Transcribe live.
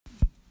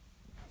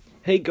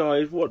Hey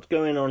guys, what's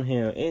going on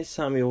here? It's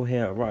Samuel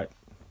here. Right,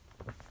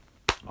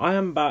 I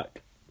am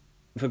back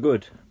for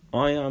good.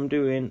 I am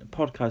doing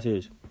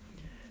podcasts.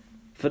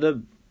 For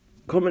the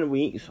coming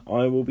weeks,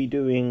 I will be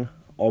doing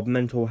of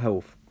mental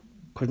health.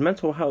 Because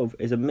mental health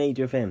is a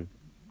major thing.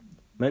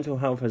 Mental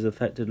health has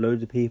affected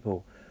loads of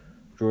people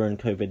during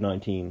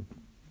COVID-19.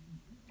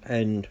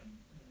 And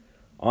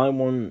I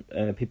want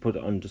people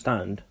to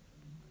understand,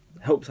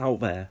 help's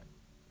out there.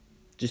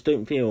 Just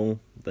don't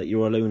feel that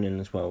you're alone in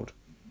this world.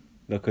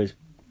 Because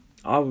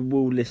I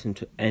will listen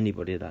to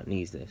anybody that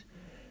needs this.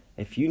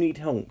 If you need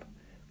help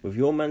with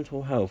your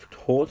mental health,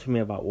 talk to me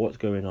about what's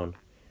going on.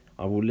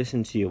 I will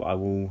listen to you. I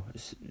will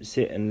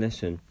sit and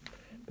listen.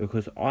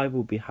 Because I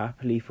will be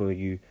happily for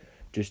you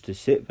just to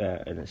sit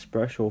there and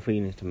express your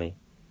feelings to me.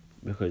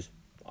 Because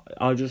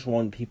I just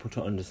want people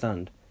to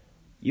understand.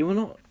 You are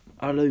not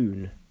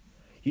alone.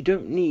 You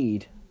don't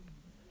need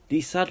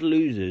these sad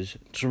losers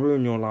to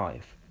ruin your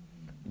life.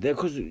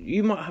 Because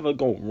you might have a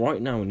goal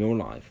right now in your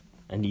life.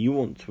 And you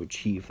want to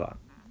achieve that.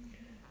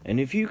 And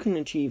if you can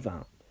achieve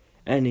that,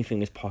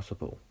 anything is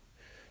possible.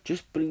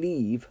 Just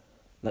believe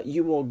that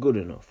you are good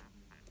enough.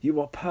 You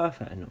are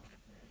perfect enough.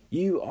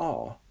 You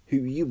are who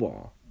you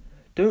are.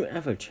 Don't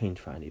ever change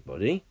for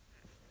anybody.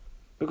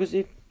 Because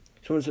if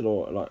someone said,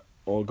 go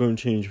and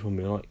change for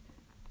me,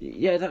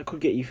 yeah, that could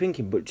get you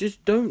thinking. But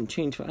just don't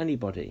change for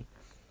anybody.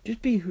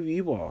 Just be who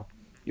you are.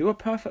 You're a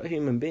perfect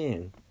human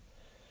being.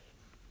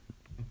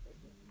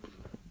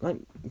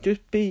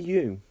 Just be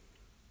you.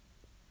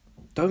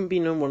 Don't be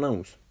no one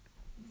else.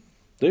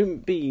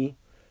 Don't be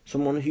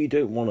someone who you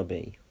don't want to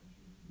be.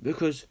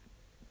 Because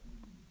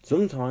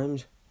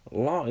sometimes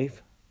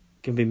life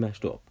can be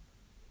messed up.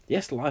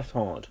 Yes, life's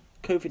hard.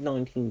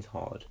 COVID-19's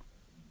hard.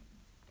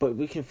 But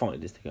we can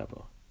fight this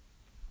together.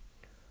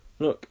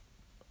 Look,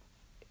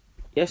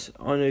 yes,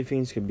 I know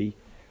things can be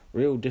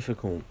real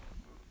difficult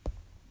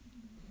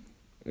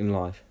in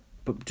life.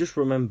 But just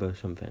remember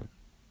something.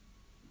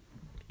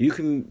 You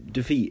can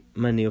defeat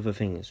many other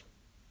things.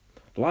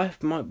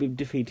 Life might be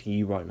defeating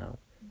you right now,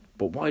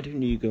 but why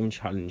don't you go and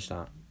challenge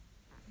that?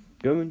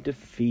 Go and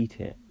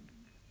defeat it.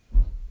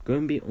 Go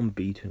and be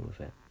unbeaten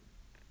with it.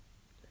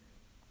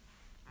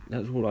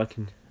 That's all I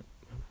can...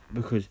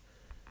 Because,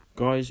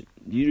 guys,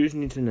 you just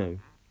need to know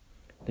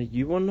that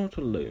you are not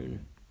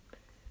alone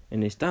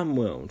in this damn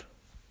world.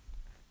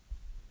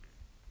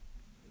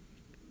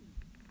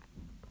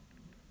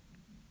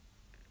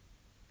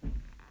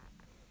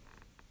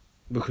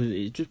 Because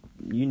it's just...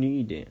 You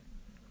need it.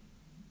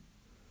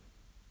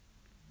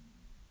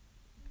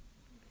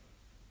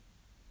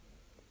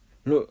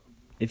 Look,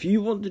 if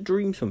you want to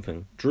dream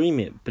something, dream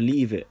it,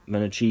 believe it, and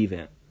achieve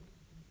it.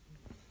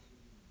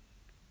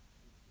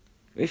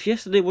 If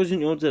yesterday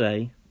wasn't your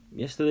day,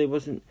 today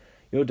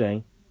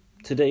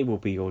will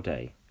be your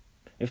day.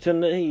 If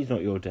today is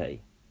not your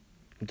day,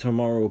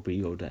 tomorrow will be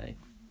your day.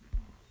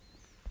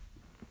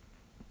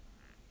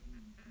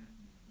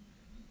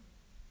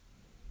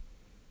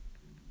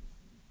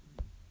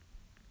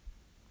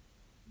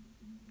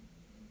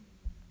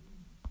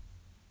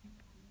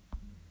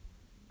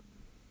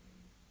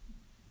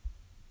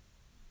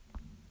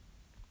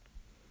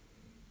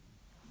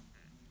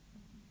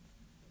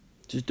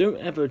 Just don't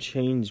ever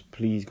change,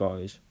 please,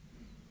 guys.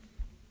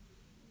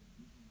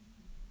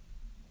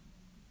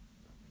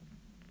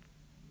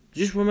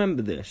 Just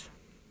remember this.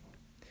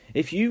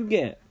 If you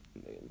get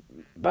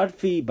bad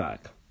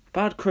feedback,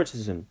 bad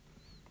criticism,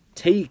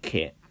 take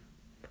it.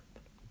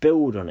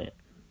 Build on it.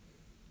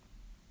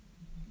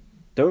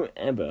 Don't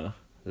ever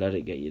let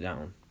it get you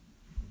down.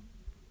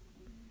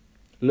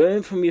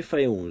 Learn from your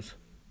fails.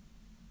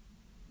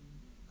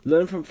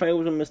 Learn from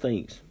fails and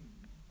mistakes.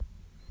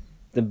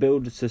 Then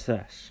build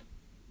success.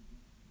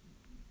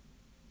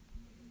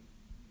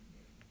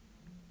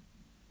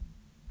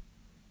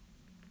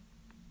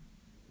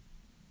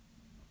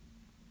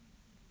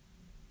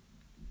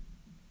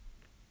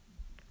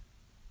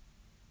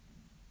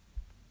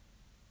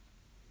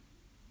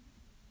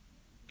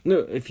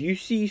 Look, if you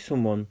see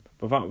someone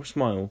without a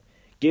smile,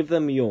 give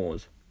them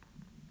yours.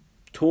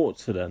 Talk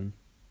to them.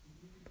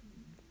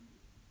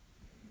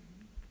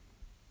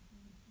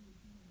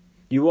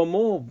 You are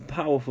more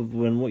powerful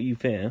than what you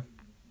fear.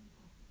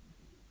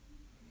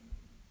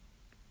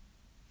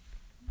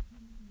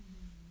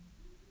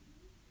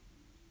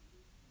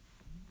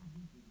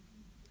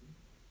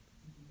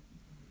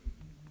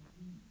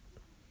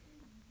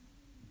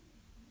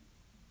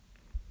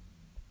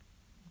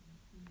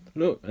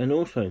 Look, and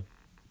also,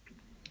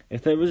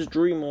 if there is a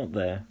dream out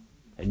there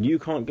and you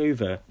can't go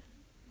there,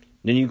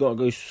 then you gotta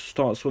go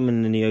start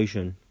swimming in the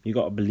ocean. You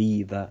gotta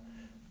believe that.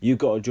 You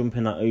gotta jump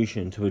in that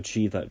ocean to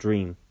achieve that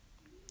dream.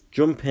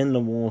 Jump in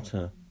the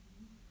water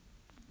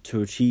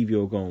to achieve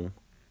your goal.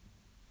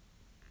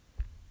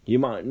 You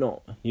might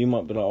not. You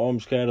might be like, I'm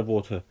scared of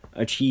water.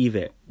 Achieve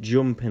it.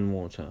 Jump in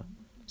water.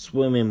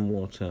 Swim in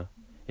water.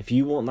 If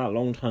you want that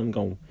long-term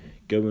goal,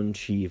 go and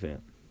achieve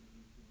it.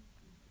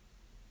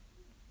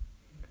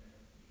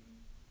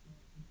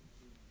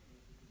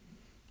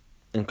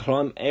 And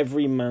climb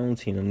every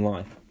mountain in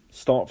life.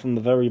 Start from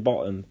the very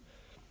bottom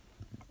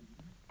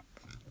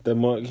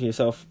then work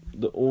yourself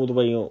all the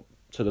way up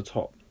to the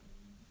top.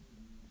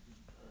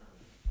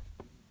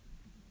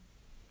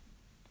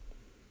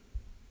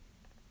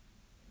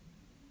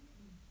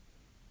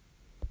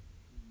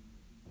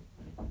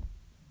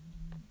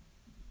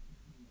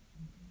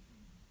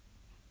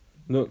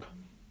 Look,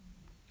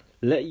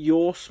 let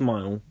your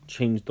smile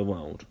change the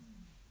world.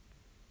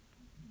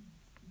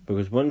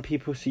 Because when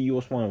people see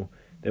your smile,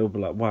 they will be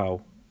like,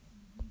 wow,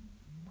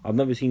 I've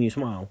never seen you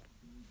smile.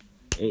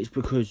 It's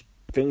because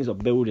things are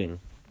building.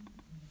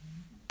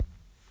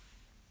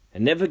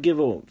 And never give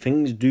up.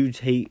 Things do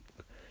take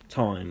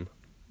time.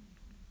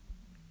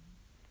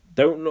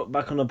 Don't look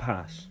back on the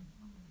past.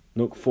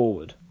 Look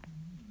forward.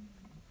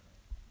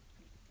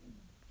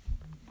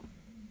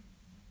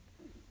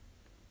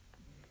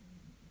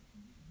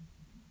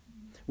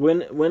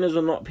 Winners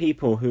are not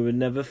people who would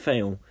never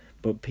fail,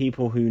 but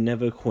people who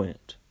never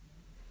quit.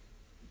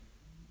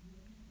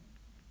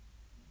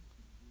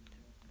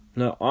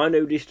 Now, I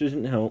know this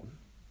doesn't help.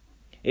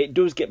 It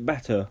does get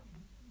better,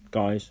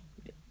 guys.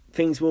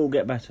 Things will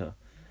get better.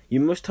 You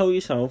must tell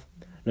yourself,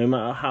 no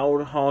matter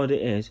how hard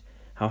it is,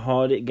 how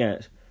hard it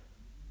gets,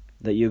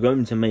 that you're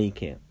going to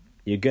make it.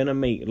 You're going to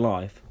make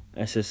life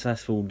a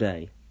successful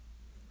day.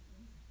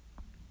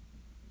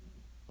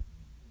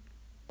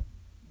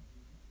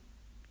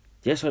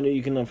 Yes, I know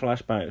you can have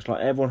flashbacks.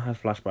 Like, everyone has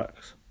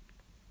flashbacks.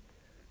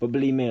 But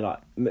believe me, like,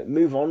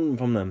 move on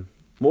from them.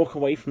 Walk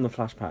away from the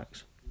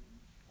flashbacks.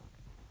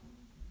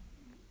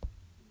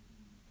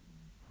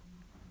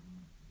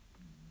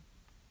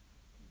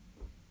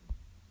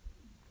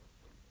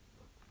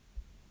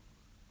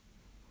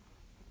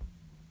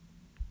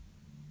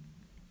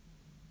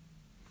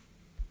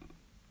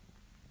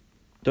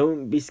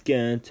 Don't be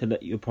scared to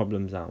let your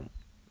problems out.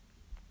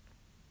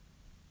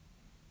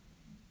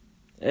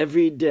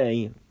 Every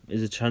day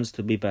is a chance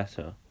to be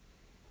better.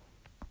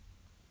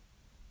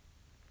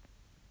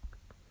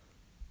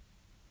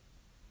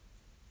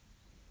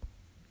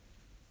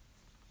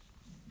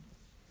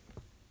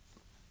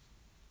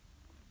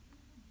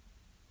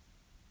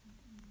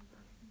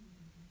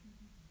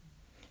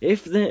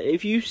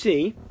 If you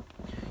see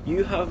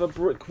you have a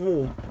brick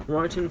wall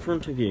right in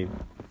front of you,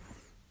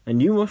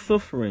 and you are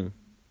suffering,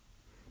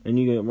 and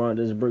you go, right,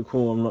 there's a brick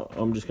wall,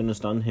 I'm just going to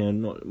stand here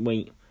and not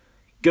wait.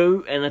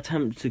 Go and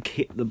attempt to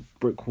kick the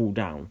brick wall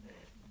down.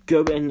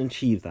 Go and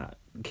achieve that.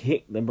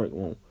 Kick the brick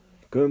wall.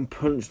 Go and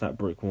punch that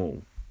brick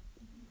wall.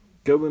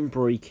 Go and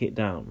break it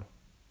down.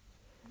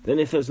 Then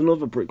if there's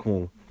another brick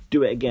wall,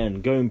 do it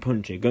again. Go and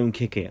punch it. Go and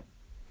kick it.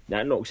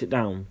 That knocks it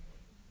down.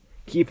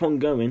 Keep on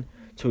going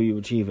till you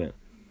achieve it.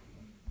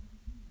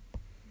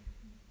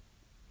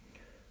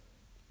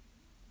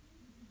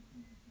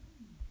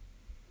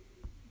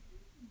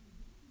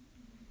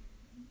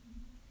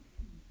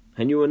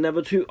 And you are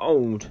never too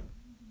old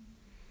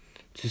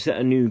to set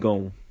a new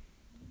goal.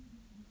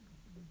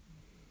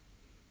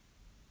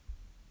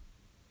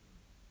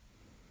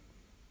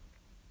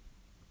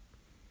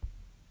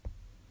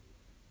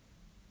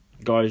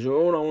 Guys,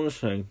 all I want to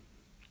say,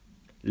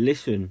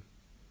 listen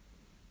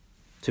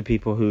to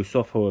people who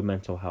suffer with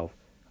mental health.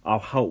 I'll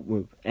help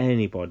with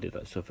anybody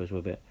that suffers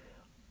with it.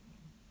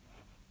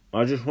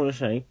 I just want to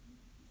say,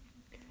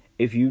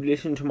 if you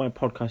listen to my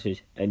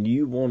podcasts and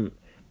you want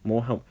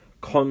more help,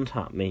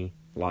 contact me.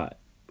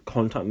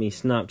 Contact me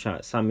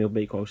Snapchat, Samuel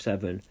Bakewell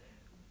 7.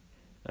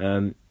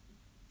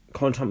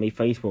 Contact me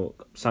Facebook,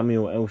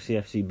 Samuel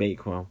LCFC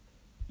Bakewell.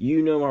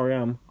 You know where I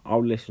am.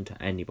 I'll listen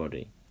to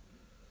anybody.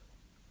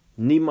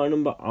 Need my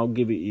number? I'll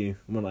give it you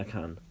when I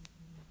can.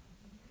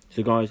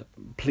 So guys,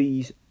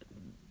 please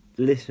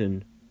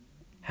listen.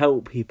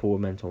 Help people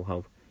with mental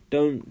health.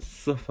 Don't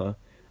suffer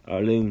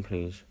alone,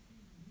 please.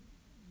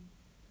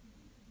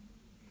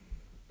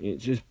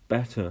 It's just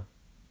better.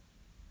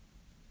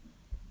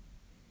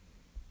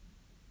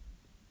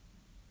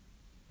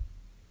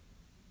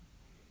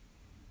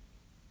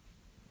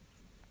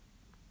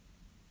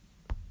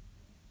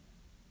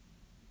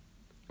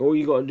 All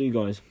you gotta do,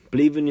 guys,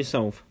 believe in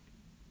yourself.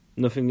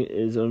 Nothing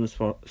is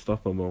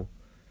unstoppable.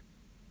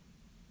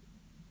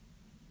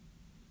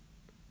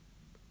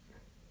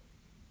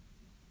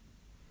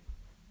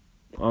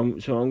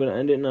 So I'm gonna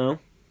end it now,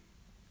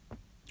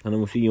 and I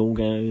will see you all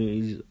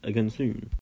guys again soon.